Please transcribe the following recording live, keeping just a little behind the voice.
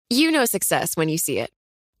You know success when you see it.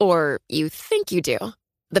 Or you think you do.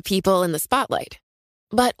 The people in the spotlight.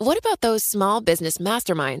 But what about those small business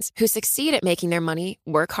masterminds who succeed at making their money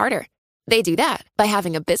work harder? They do that by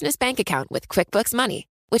having a business bank account with QuickBooks Money,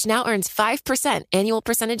 which now earns 5% annual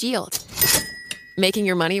percentage yield. Making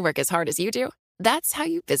your money work as hard as you do? That's how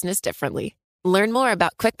you business differently. Learn more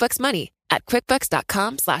about QuickBooks Money at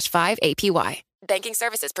quickbooks.com/5APY. Banking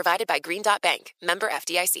services provided by Green Dot Bank. Member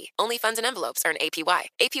FDIC. Only funds and envelopes earn APY.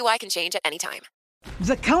 APY can change at any time.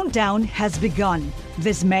 The countdown has begun.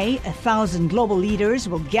 This May, 1,000 global leaders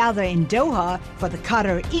will gather in Doha for the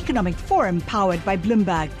Qatar Economic Forum powered by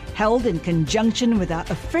Bloomberg, held in conjunction with our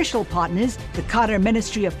official partners, the Qatar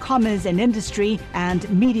Ministry of Commerce and Industry and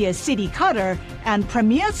Media City Qatar, and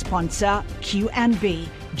premier sponsor QNB.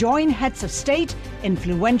 Join heads of state,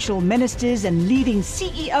 influential ministers and leading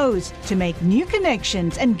CEOs to make new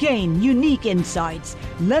connections and gain unique insights.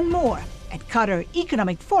 Learn more at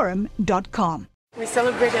QatarEconomicForum.com. We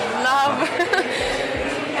celebrated love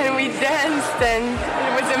and we danced and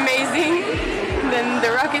it was amazing. Then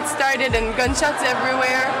the rockets started and gunshots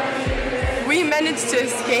everywhere. We managed to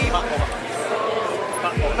escape,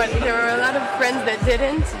 but there were a lot of friends that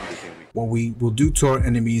didn't. What we will do to our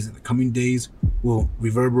enemies in the coming days will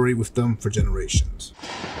reverberate with them for generations.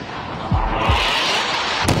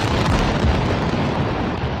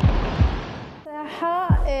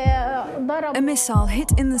 A missile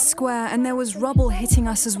hit in the square and there was rubble hitting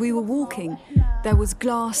us as we were walking. There was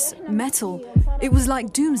glass, metal. It was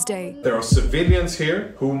like doomsday. There are civilians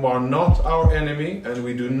here whom are not our enemy and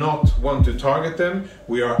we do not want to target them.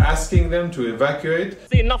 We are asking them to evacuate.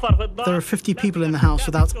 There are 50 people in the house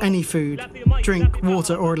without any food, drink,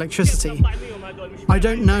 water or electricity. I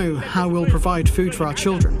don't know how we'll provide food for our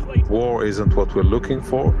children. War isn't what we're looking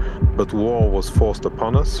for, but war was forced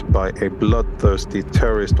upon us by a bloodthirsty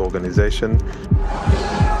terrorist organization.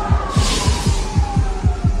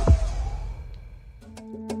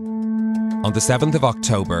 On the 7th of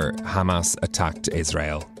October, Hamas attacked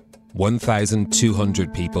Israel.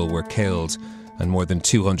 1,200 people were killed and more than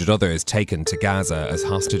 200 others taken to Gaza as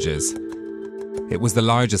hostages. It was the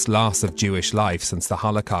largest loss of Jewish life since the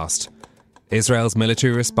Holocaust. Israel's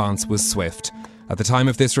military response was swift. At the time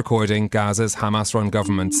of this recording, Gaza's Hamas-run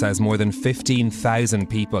government says more than 15,000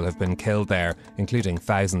 people have been killed there, including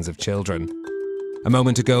thousands of children. A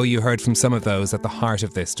moment ago, you heard from some of those at the heart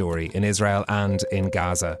of this story, in Israel and in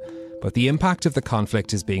Gaza. But the impact of the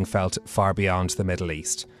conflict is being felt far beyond the Middle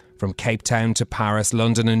East. From Cape Town to Paris,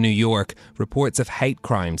 London and New York, reports of hate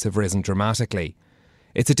crimes have risen dramatically.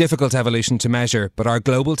 It's a difficult evolution to measure, but our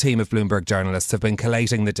global team of Bloomberg journalists have been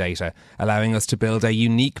collating the data, allowing us to build a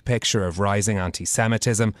unique picture of rising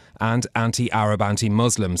anti-Semitism and anti-Arab,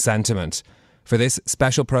 anti-Muslim sentiment. For this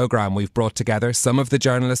special programme, we've brought together some of the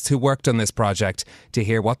journalists who worked on this project to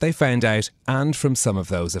hear what they found out and from some of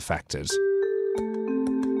those affected.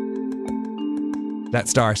 Let's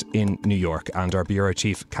start in New York, and our bureau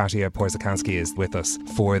chief, Katia Porzakansky, is with us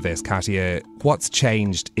for this. Katia, what's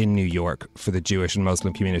changed in New York for the Jewish and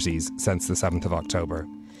Muslim communities since the 7th of October?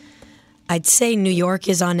 I'd say New York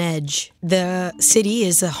is on edge. The city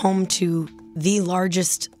is a home to the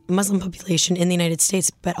largest Muslim population in the United States,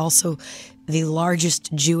 but also the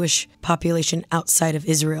largest Jewish population outside of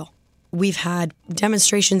Israel. We've had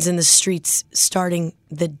demonstrations in the streets starting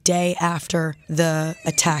the day after the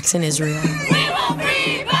attacks in Israel. We will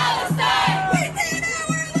free Palestine! We did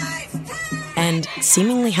our lifetime! And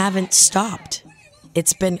seemingly haven't stopped.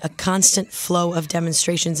 It's been a constant flow of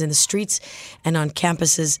demonstrations in the streets and on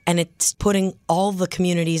campuses, and it's putting all the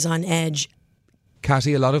communities on edge.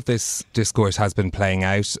 Katie, a lot of this discourse has been playing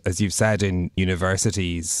out, as you've said, in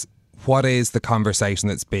universities. What is the conversation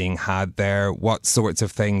that's being had there? What sorts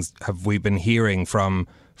of things have we been hearing from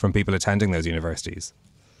people attending those universities?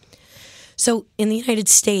 So in the United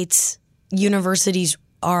States, universities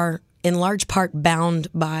are in large part bound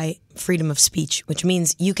by freedom of speech, which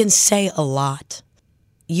means you can say a lot.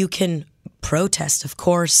 You can protest, of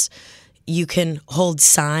course. You can hold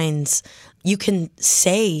signs. You can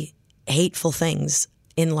say hateful things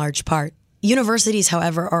in large part. Universities,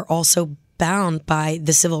 however, are also bound by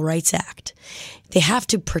the Civil Rights Act. They have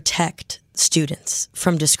to protect students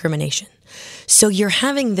from discrimination. So you're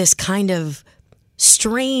having this kind of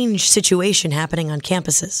strange situation happening on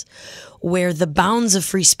campuses where the bounds of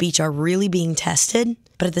free speech are really being tested,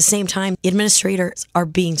 but at the same time, administrators are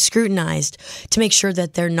being scrutinized to make sure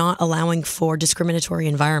that they're not allowing for discriminatory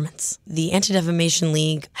environments. The Anti-Defamation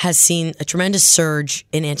League has seen a tremendous surge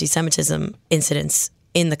in anti-Semitism incidents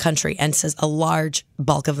in the country, and says a large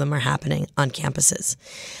bulk of them are happening on campuses.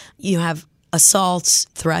 You have assaults,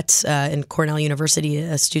 threats. In Cornell University,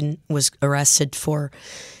 a student was arrested for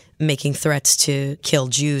making threats to kill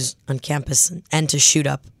Jews on campus and to shoot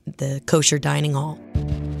up the kosher dining hall.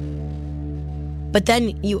 But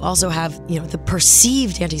then you also have, the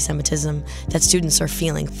perceived anti-Semitism that students are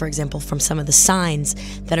feeling, for example, from some of the signs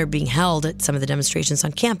that are being held at some of the demonstrations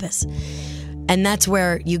on campus. And that's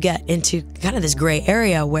where you get into kind of this gray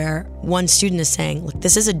area where one student is saying, look,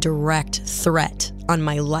 this is a direct threat on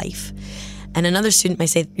my life. And another student might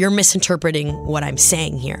say, you're misinterpreting what I'm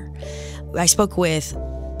saying here. I spoke with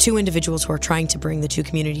two individuals who are trying to bring the two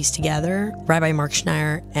communities together, Rabbi Mark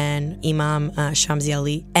Schneier and Imam Shamsi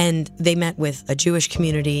Ali. And they met with a Jewish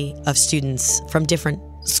community of students from different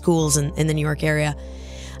schools in the New York area.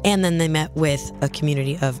 And then they met with a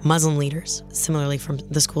community of Muslim leaders, similarly from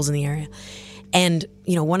the schools in the area. And,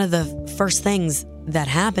 one of the first things that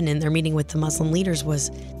happened in their meeting with the Muslim leaders was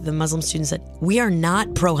the Muslim students said, we are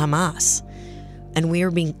not pro-Hamas. And we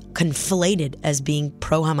are being conflated as being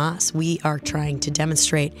pro-Hamas. We are trying to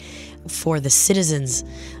demonstrate for the citizens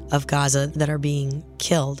of Gaza that are being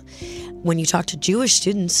killed. When you talk to Jewish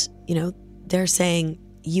students, they're saying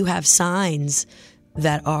you have signs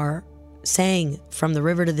that are saying from the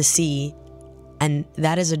river to the sea, and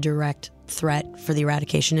that is a direct threat for the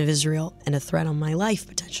eradication of Israel and a threat on my life,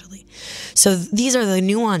 potentially. So these are the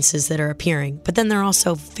nuances that are appearing. But then there are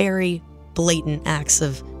also very blatant acts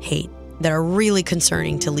of hate that are really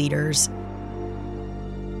concerning to leaders.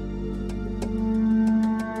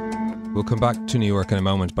 We'll come back to New York in a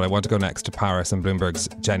moment, but I want to go next to Paris and Bloomberg's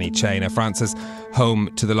Jenny Che. Now, France is home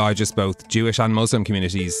to the largest both Jewish and Muslim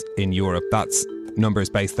communities in Europe. That's numbers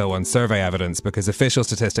based, though, on survey evidence, because official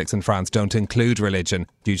statistics in France don't include religion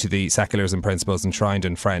due to the secularism principles enshrined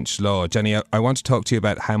in French law. Jenny, I want to talk to you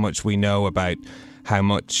about how much we know about how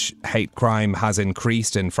much hate crime has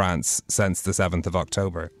increased in France since the 7th of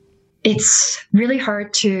October. It's really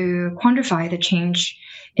hard to quantify the change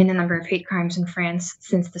in the number of hate crimes in France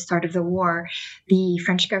since the start of the war. The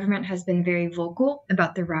French government has been very vocal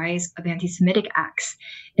about the rise of anti-Semitic acts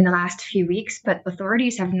in the last few weeks, but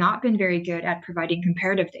authorities have not been very good at providing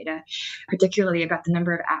comparative data, particularly about the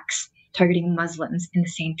number of acts targeting Muslims in the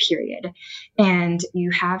same period. And you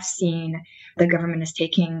have seen the government is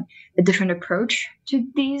taking a different approach to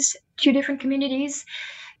these two different communities.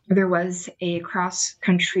 There was a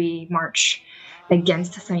cross-country march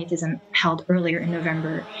against Semitism held earlier in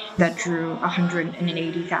November that drew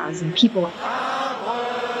 180,000 people.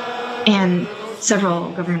 And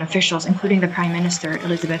several government officials, including the Prime Minister,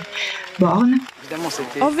 Elisabeth Borne.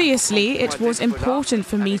 Obviously, it was important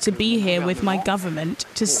for me to be here with my government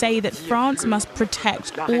to say that France must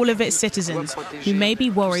protect all of its citizens who may be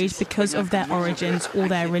worried because of their origins or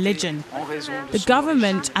their religion. The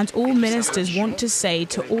government and all ministers want to say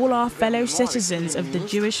to all our fellow citizens of the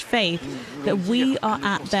Jewish faith that we are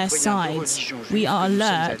at their sides. We are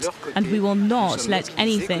alert and we will not let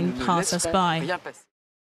anything pass us by.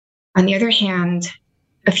 On the other hand,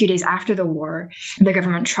 a few days after the war, the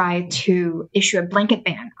government tried to issue a blanket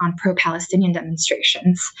ban on pro-Palestinian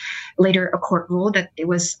demonstrations. Later, a court ruled that it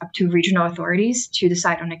was up to regional authorities to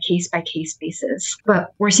decide on a case-by-case basis.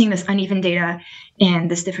 But we're seeing this uneven data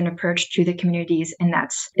and this different approach to the communities, and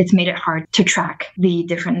it's made it hard to track the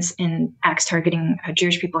difference in acts targeting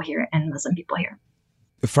Jewish people here and Muslim people here.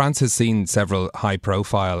 France has seen several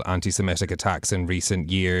high-profile anti-Semitic attacks in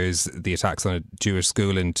recent years. The attacks on a Jewish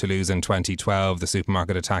school in Toulouse in 2012, the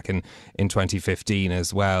supermarket attack in 2015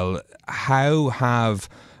 as well. How have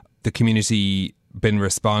the community been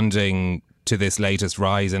responding to this latest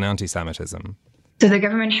rise in anti-Semitism? So the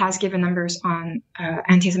government has given numbers on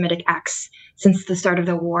anti-Semitic acts since the start of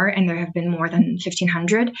the war, and there have been more than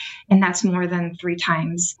 1,500, and that's more than 3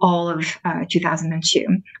 times all of 2002.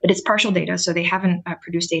 But it's partial data, so they haven't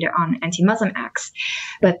produced data on anti-Muslim acts.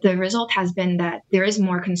 But the result has been that there is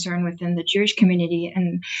more concern within the Jewish community,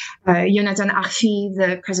 and Yonatan Arfi,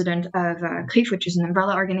 the president of CRIF, which is an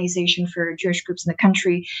umbrella organization for Jewish groups in the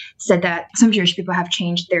country, said that some Jewish people have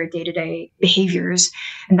changed their day-to-day behaviors,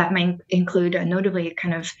 and that might include notably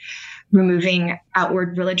kind of removing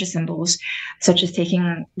outward religious symbols, such as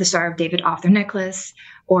taking the Star of David off their necklace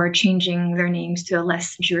or changing their names to a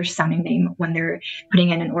less Jewish-sounding name when they're putting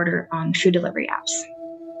in an order on food delivery apps.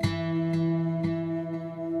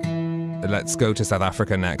 Let's go to South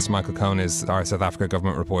Africa next. Michael Cohn is our South Africa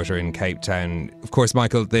government reporter in Cape Town. Of course,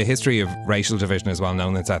 Michael, the history of racial division is well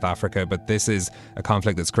known in South Africa, but this is a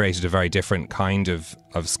conflict that's created a very different kind of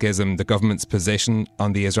schism. The government's position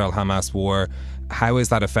on the Israel-Hamas war, how is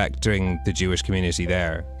that affecting the Jewish community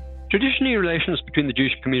there? Traditionally, relations between the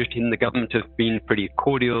Jewish community and the government have been pretty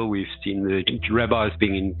cordial. We've seen the rabbis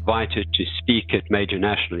being invited to speak at major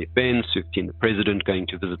national events. We've seen the president going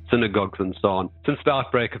to visit synagogues and so on. Since the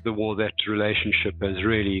outbreak of the war, that relationship has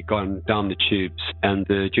really gone down the tubes, and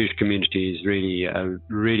the Jewish community is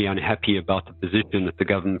really unhappy about the position that the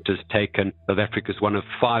government has taken. South Africa is one of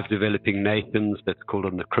 5 developing nations that's called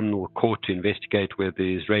on the criminal court to investigate whether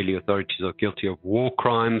the Israeli authorities are guilty of war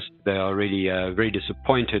crimes. They are really very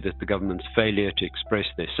disappointed at the government's failure to express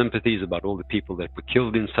their sympathies about all the people that were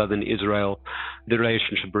killed in southern Israel. The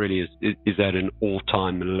relationship really is at an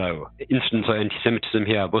all-time low. Incidents of anti-Semitism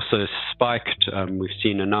here have also spiked. We've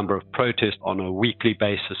seen a number of protests on a weekly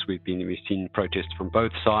basis. We've seen protests from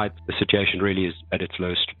both sides. The situation really is at its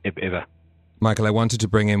lowest ever. Michael, I wanted to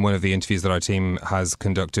bring in one of the interviews that our team has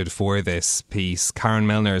conducted for this piece. Karen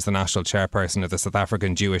Milner is the national chairperson of the South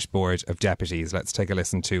African Jewish Board of Deputies. Let's take a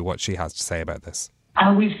listen to what she has to say about this.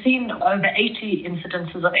 We've seen over 80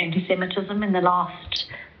 incidences of anti-Semitism in the last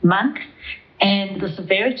month, and the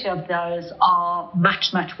severity of those are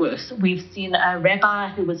much, much worse. We've seen a rabbi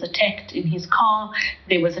who was attacked in his car.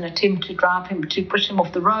 There was an attempt to push him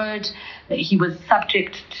off the road. He was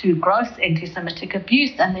subject to gross anti-Semitic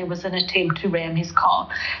abuse, and there was an attempt to ram his car.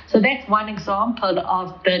 So that's one example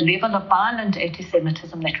of the level of violent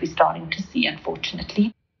anti-Semitism that we're starting to see,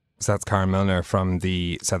 unfortunately. So that's Karen Milner from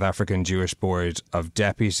the South African Jewish Board of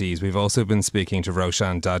Deputies. We've also been speaking to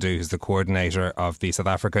Roshan Dadu, who's the coordinator of the South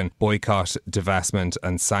African Boycott, Divestment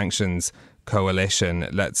and Sanctions Coalition.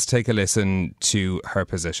 Let's take a listen to her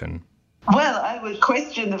position. Well, I would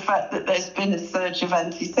question the fact that there's been a surge of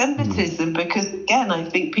anti-Semitism because, again, I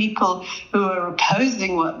think people who are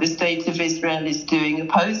opposing what the state of Israel is doing,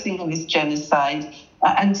 opposing this genocide,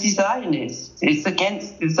 are anti-Zionist. It's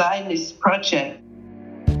against the Zionist project.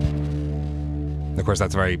 Of course,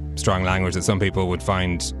 that's very strong language that some people would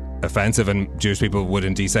find offensive, and Jewish people would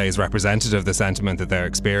indeed say is representative of the sentiment that they're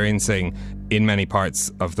experiencing in many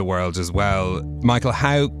parts of the world as well. Michael,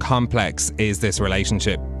 how complex is this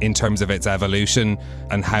relationship in terms of its evolution,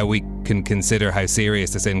 and how we can consider how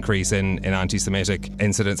serious this increase in anti-Semitic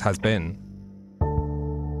incidents has been?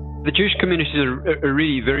 The Jewish community is a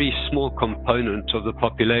really very small component of the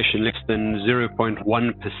population, less than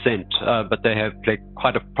 0.1%, but they have played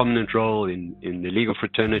quite a prominent role in the legal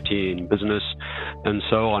fraternity, in business, and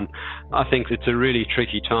so on. I think it's a really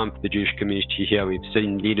tricky time for the Jewish community here. We've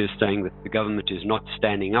seen leaders saying that the government is not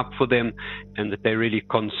standing up for them and that they're really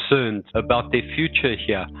concerned about their future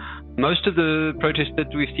here. Most of the protests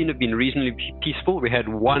that we've seen have been reasonably peaceful. We had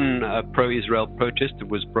one pro-Israel protest that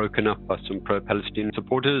was broken up by some pro-Palestinian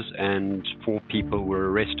supporters, and 4 people were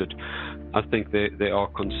arrested. I think there are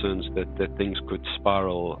concerns that things could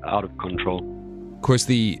spiral out of control. Of course,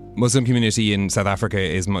 the Muslim community in South Africa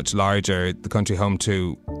is much larger, the country home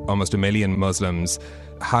to almost 1 million Muslims.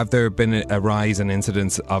 Have there been a rise in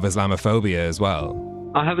incidents of Islamophobia as well?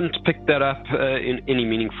 I haven't picked that up in any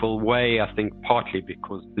meaningful way, I think partly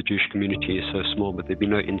because the Jewish community is so small, but there'd be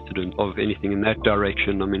no incident of anything in that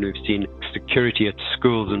direction. I mean, we've seen security at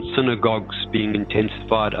schools and synagogues being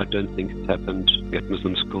intensified. I don't think it's happened at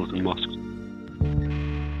Muslim schools and mosques.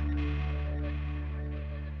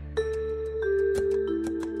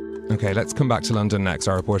 OK, let's come back to London next.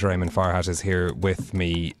 Our reporter Eamon Farhat is here with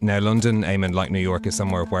me. Now, London, Eamon, like New York, is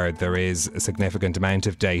somewhere where there is a significant amount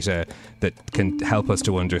of data that can help us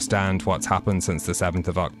to understand what's happened since the 7th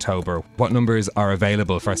of October. What numbers are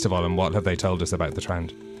available, first of all, and what have they told us about the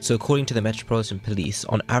trend? So according to the Metropolitan Police,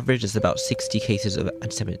 on average there's about 60 cases of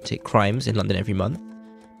anti-Semitic crimes in London every month.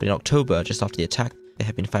 But in October, just after the attack, there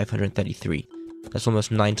have been 533. That's almost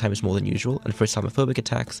 9 times more than usual, and for Islamophobic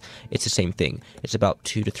attacks, it's the same thing. It's about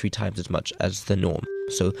 2 to 3 times as much as the norm.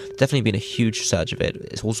 So definitely been a huge surge of it.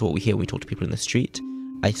 It's also what we hear when we talk to people in the street.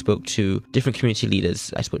 I spoke to different community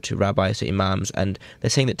leaders, I spoke to rabbis, to imams, and they're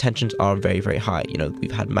saying that tensions are very, very high. You know,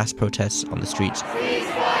 we've had mass protests on the streets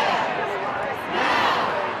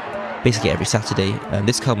basically every Saturday, and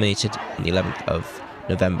this culminated on the 11th of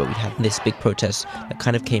November. We had this big protest that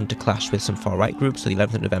kind of came to clash with some far-right groups. So the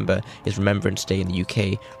 11th of November is Remembrance Day in the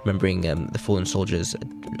UK, remembering the fallen soldiers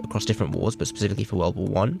across different wars, but specifically for World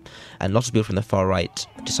War I. And lots of people from the far-right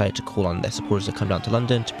decided to call on their supporters to come down to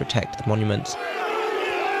London to protect the monuments.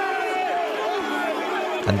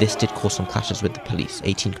 And this did cause some clashes with the police.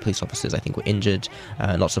 18 police officers, I think, were injured,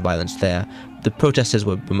 lots of violence there. The protesters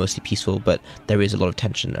were mostly peaceful, but there is a lot of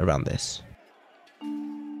tension around this.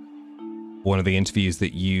 One of the interviews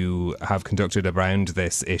that you have conducted around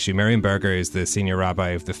this issue, Miriam Berger is the senior rabbi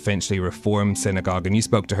of the Finchley Reform Synagogue, and you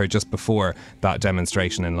spoke to her just before that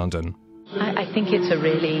demonstration in London. I think it's a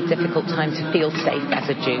really difficult time to feel safe as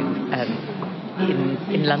a Jew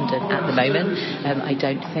in London at the moment. I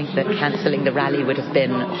don't think that cancelling the rally would have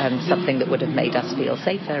been something that would have made us feel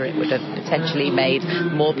safer. It would have potentially made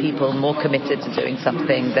more people more committed to doing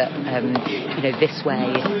something that, this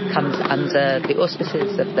way comes under the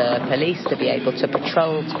auspices of the police, to be able to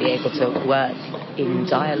patrol, to be able to work in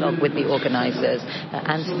dialogue with the organisers,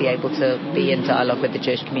 and to be able to be in dialogue with the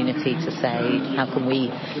Jewish community to say, how can we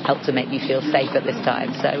help to make you feel safe at this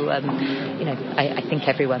time? So, I think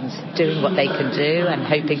everyone's doing what they can do and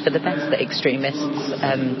hoping for the best, that extremists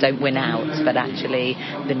don't win out, but actually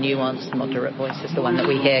the nuanced, moderate voice is the one that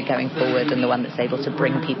we hear going forward and the one that's able to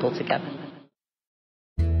bring people together.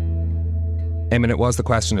 Eamon, it was the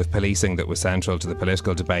question of policing that was central to the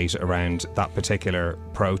political debate around that particular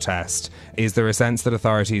protest. Is there a sense that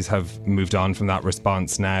authorities have moved on from that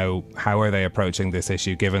response now? How are they approaching this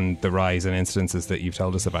issue, given the rise in incidences that you've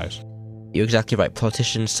told us about? You're exactly right.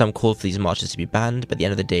 Politicians, some call for these marches to be banned, but at the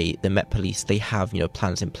end of the day, the Met Police, they have,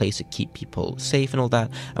 plans in place to keep people safe and all that.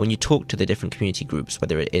 And when you talk to the different community groups,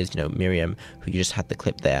 whether it is, Miriam, who you just had the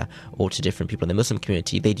clip there, or to different people in the Muslim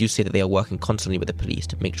community, they do say that they are working constantly with the police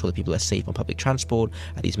to make sure that people are safe on public transport,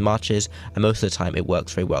 at these marches, and most of the time it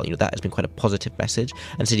works very well. That has been quite a positive message.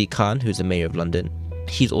 And Sadiq Khan, who's the mayor of London,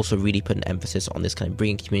 he's also really put an emphasis on this kind of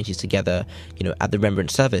bringing communities together. At the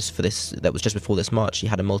Remembrance service for this, that was just before this march, he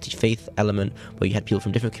had a multi-faith element where you had people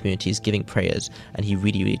from different communities giving prayers, and he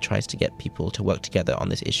really, really tries to get people to work together on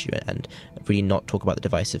this issue and really not talk about the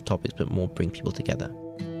divisive topics, but more bring people together.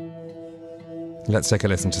 Let's take a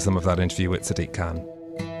listen to some of that interview with Sadiq Khan.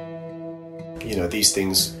 These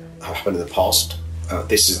things have happened in the past.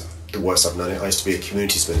 This is the worst I've known it. I used to be a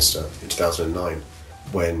communities minister in 2009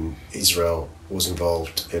 when Israel was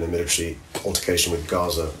involved in a military altercation with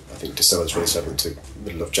Gaza, I think December 27th to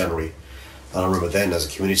middle of January. And I remember then, as a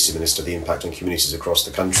communities minister, the impact on communities across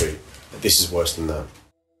the country. This is worse than that.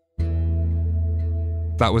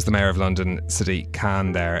 That was the Mayor of London, Sadiq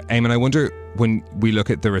Khan there. Eamon, I wonder, when we look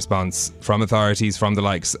at the response from authorities, from the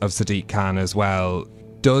likes of Sadiq Khan as well,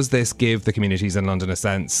 does this give the communities in London a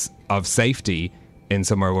sense of safety in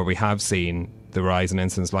somewhere where we have seen the rise in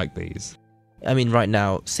incidents like these? Right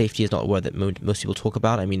now, safety is not a word that most people talk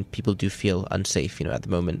about. People do feel unsafe, at the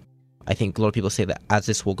moment. I think a lot of people say that as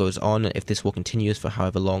this war goes on, if this war continues for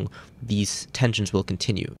however long, these tensions will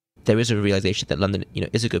continue. There is a realization that London,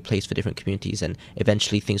 is a good place for different communities, and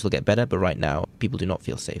eventually things will get better, but right now, people do not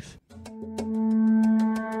feel safe.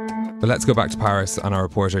 But let's go back to Paris and our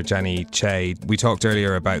reporter Jenny Che. We talked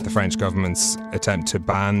earlier about the French government's attempt to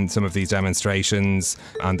ban some of these demonstrations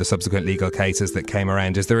and the subsequent legal cases that came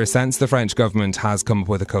around. Is there a sense the French government has come up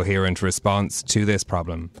with a coherent response to this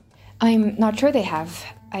problem? I'm not sure they have.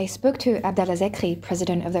 I spoke to Abdallah Zekri,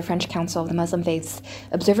 president of the French Council of the Muslim Faiths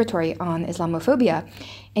Observatory on Islamophobia,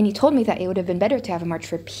 and he told me that it would have been better to have a march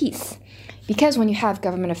for peace. Because when you have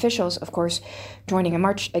government officials, of course, joining a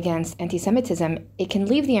march against anti-Semitism, it can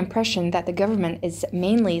leave the impression that the government is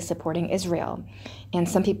mainly supporting Israel, and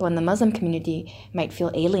some people in the Muslim community might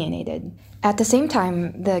feel alienated. At the same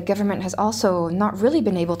time, the government has also not really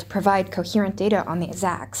been able to provide coherent data on the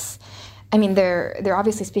attacks. They're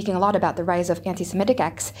obviously speaking a lot about the rise of anti-Semitic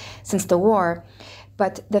acts since the war,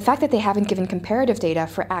 but the fact that they haven't given comparative data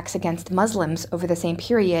for acts against Muslims over the same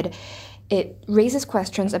period, it raises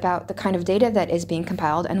questions about the kind of data that is being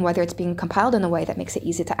compiled and whether it's being compiled in a way that makes it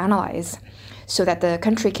easy to analyze, so that the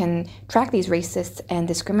country can track these racist and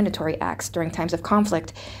discriminatory acts during times of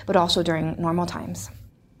conflict, but also during normal times.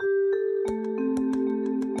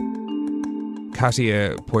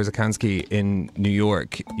 Katia Porzakansky in New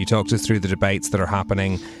York, you talked us through the debates that are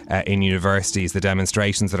happening in universities, the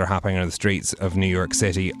demonstrations that are happening on the streets of New York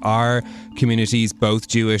City. Are communities, both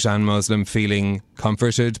Jewish and Muslim, feeling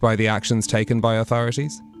comforted by the actions taken by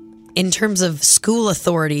authorities? In terms of school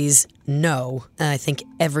authorities, no. I think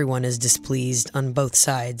everyone is displeased on both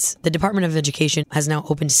sides. The Department of Education has now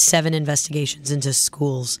opened 7 investigations into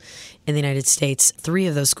schools in the United States. 3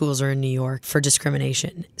 of those schools are in New York for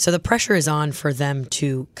discrimination. So the pressure is on for them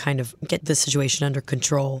to kind of get the situation under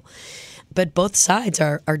control. But both sides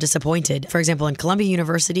are disappointed. For example, in Columbia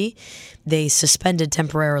University, they suspended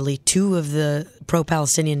temporarily 2 of the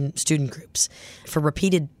pro-Palestinian student groups for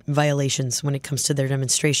repeated violations when it comes to their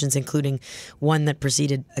demonstrations, including one that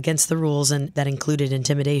proceeded against the rules and that included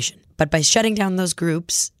intimidation. But by shutting down those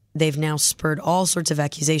groups, they've now spurred all sorts of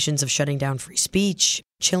accusations of shutting down free speech,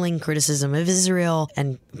 chilling criticism of Israel,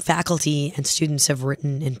 and faculty and students have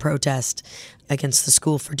written in protest against the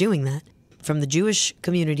school for doing that. From the Jewish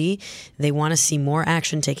community, they want to see more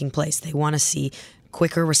action taking place. They want to see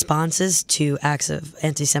quicker responses to acts of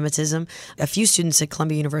anti-Semitism. A few students at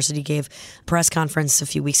Columbia University gave a press conference a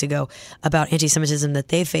few weeks ago about anti-Semitism that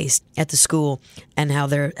they faced at the school and how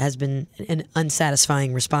there has been an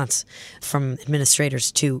unsatisfying response from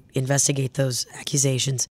administrators to investigate those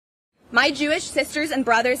accusations. My Jewish sisters and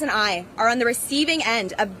brothers and I are on the receiving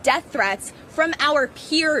end of death threats from our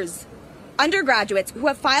peers. Undergraduates who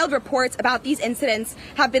have filed reports about these incidents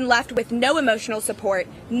have been left with no emotional support,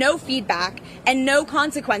 no feedback, and no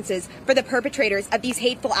consequences for the perpetrators of these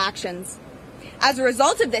hateful actions. As a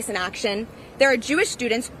result of this inaction, there are Jewish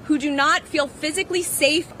students who do not feel physically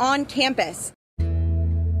safe on campus.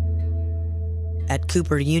 At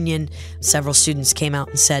Cooper Union, several students came out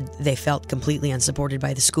and said they felt completely unsupported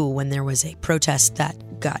by the school when there was a protest that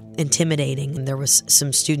got intimidating. And there was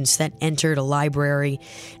some students that entered a library.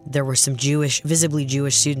 There were some visibly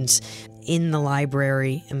Jewish students in the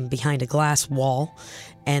library and behind a glass wall.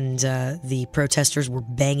 And the protesters were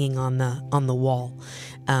banging on the wall.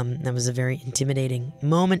 That was a very intimidating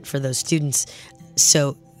moment for those students.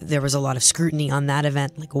 So there was a lot of scrutiny on that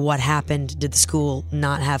event. Like, what happened? Did the school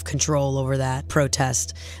not have control over that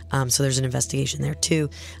protest? So there's an investigation there too.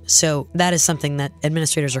 So that is something that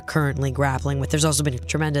administrators are currently grappling with. There's also been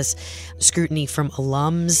tremendous scrutiny from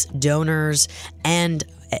alums, donors, and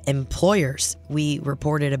employers. We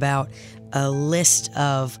reported about a list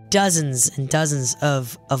of dozens and dozens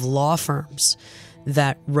of law firms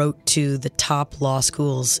that wrote to the top law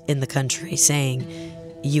schools in the country saying,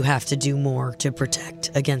 you have to do more to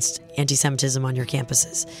protect against anti-Semitism on your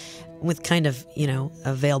campuses, with kind of,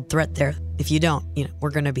 a veiled threat there. If you don't,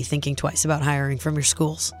 we're going to be thinking twice about hiring from your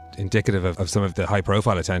schools. Indicative of some of the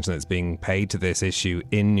high-profile attention that's being paid to this issue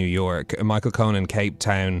in New York. Michael Cohen in Cape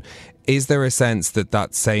Town, is there a sense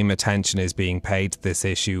that same attention is being paid to this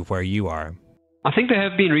issue where you are? I think there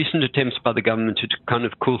have been recent attempts by the government to kind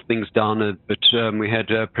of cool things down a bit. We had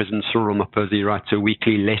President Cyril Ramaphosa write a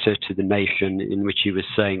weekly letter to the nation in which he was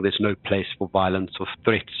saying there's no place for violence or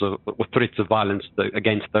threats of violence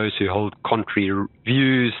against those who hold contrary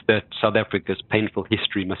views, that South Africa's painful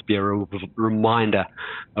history must be a reminder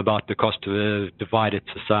about the cost of a divided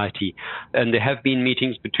society. And there have been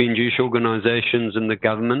meetings between Jewish organizations and the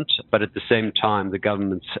government, but at the same time, the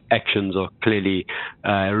government's actions are clearly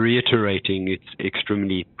reiterating its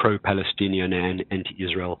extremely pro-Palestinian and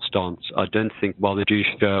anti-Israel stance. I don't think, while the Jewish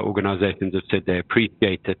organizations have said they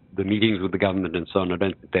appreciate that the meetings with the government and so on, I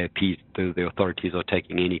don't think they're appeased that the authorities are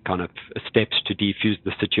taking any kind of steps to defuse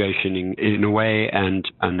the situation in a way, and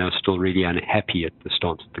they're still really unhappy at the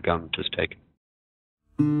stance that the government has taken.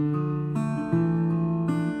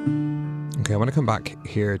 Okay, I want to come back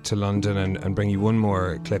here to London and bring you one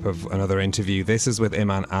more clip of another interview. This is with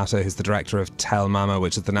Iman Atta, who's the director of Tell Mama,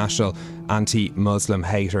 which is the National Anti-Muslim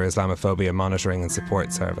Hate or Islamophobia Monitoring and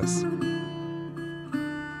Support Service.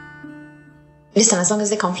 Listen, as long as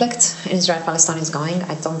the conflict in Israel-Palestine is going,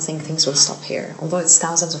 I don't think things will stop here. Although it's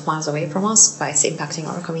thousands of miles away from us, but it's impacting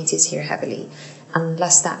our communities here heavily.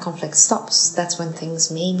 Unless that conflict stops, that's when things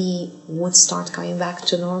maybe would start coming back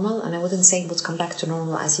to normal. And I wouldn't say it would come back to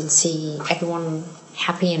normal as you'd see everyone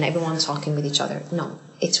happy and everyone talking with each other. No,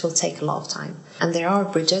 it will take a lot of time. And there are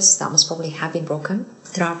bridges that most probably have been broken.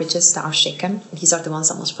 There are bridges that are shaken. These are the ones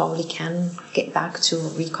that most probably can get back to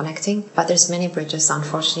reconnecting. But there's many bridges that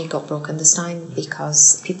unfortunately got broken this time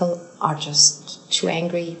because people are just too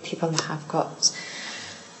angry. People have got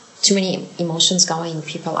too many emotions going.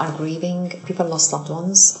 People are grieving. People lost loved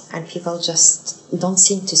ones. And people just don't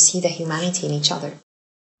seem to see the humanity in each other.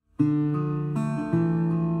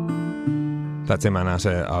 That's Iman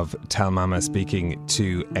Atta of Tell Mama speaking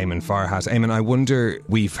to Eamon Farhat. Eamon, I wonder,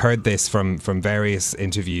 we've heard this from various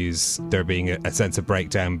interviews, there being a sense of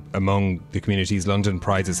breakdown among the communities. London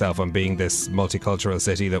prides itself on being this multicultural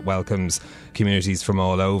city that welcomes communities from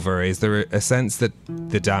all over. Is there a sense that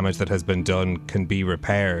the damage that has been done can be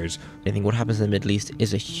repaired? I think what happens in the Middle East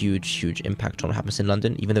is a huge impact on what happens in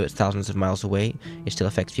London. Even though it's thousands of miles away, it still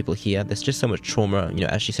affects people here. There's just so much trauma,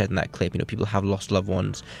 as she said in that clip, people have lost loved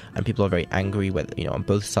ones and people are very angry, whether, on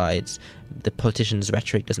both sides. The politicians'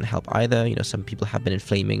 rhetoric doesn't help either. Some people have been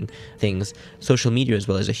inflaming things. Social media as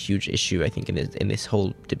well is a huge issue, I think, in this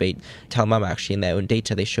whole debate. Tell Mama, actually, in their own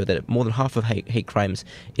data, they show that more than half of hate crimes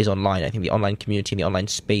is online. I think the online community and the online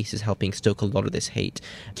space is helping stoke a lot of this hate,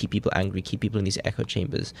 keep people angry, keep people in these echo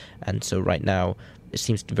chambers. And so right now, it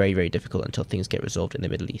seems very, very difficult until things get resolved in the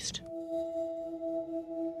Middle East.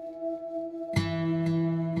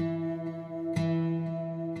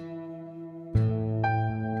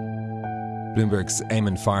 Bloomberg's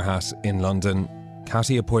Eamon Farhat in London,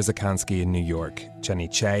 Katia Porzakansky in New York, Jenny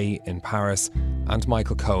Che in Paris, and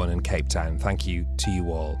Michael Cohen in Cape Town. Thank you to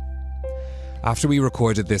you all. After we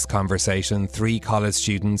recorded this conversation, 3 college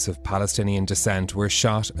students of Palestinian descent were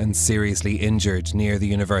shot and seriously injured near the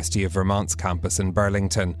University of Vermont's campus in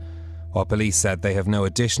Burlington. While police said they have no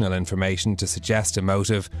additional information to suggest a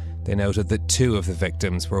motive, they noted that 2 of the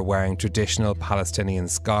victims were wearing traditional Palestinian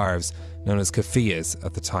scarves known as keffiyehs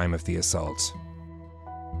at the time of the assault.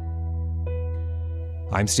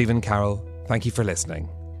 I'm Stephen Carroll. Thank you for listening.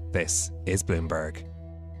 This is Bloomberg.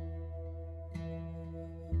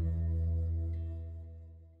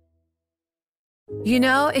 You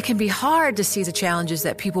know, it can be hard to see the challenges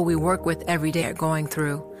that people we work with every day are going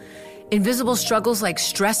through. Invisible struggles like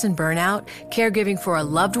stress and burnout, caregiving for a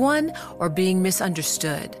loved one, or being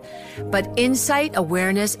misunderstood. But insight,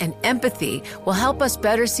 awareness, and empathy will help us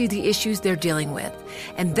better see the issues they're dealing with.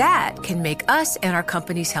 And that can make us and our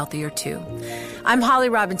companies healthier too. I'm Holly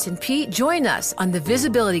Robinson-Peete. Join us on The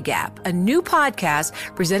Visibility Gap, a new podcast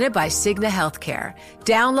presented by Cigna Healthcare.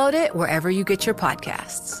 Download it wherever you get your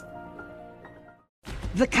podcasts.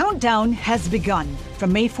 The countdown has begun.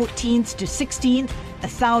 From May 14th to 16th,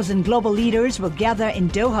 1,000 global leaders will gather in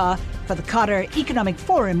Doha for the Qatar Economic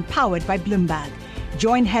Forum powered by Bloomberg.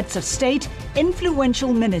 Join heads of state,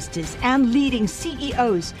 influential ministers, and leading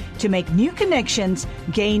CEOs to make new connections,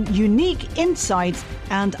 gain unique insights,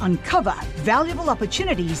 and uncover valuable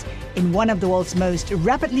opportunities in one of the world's most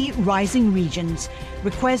rapidly rising regions.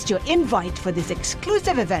 Request your invite for this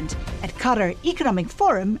exclusive event at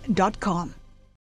QatarEconomicForum.com.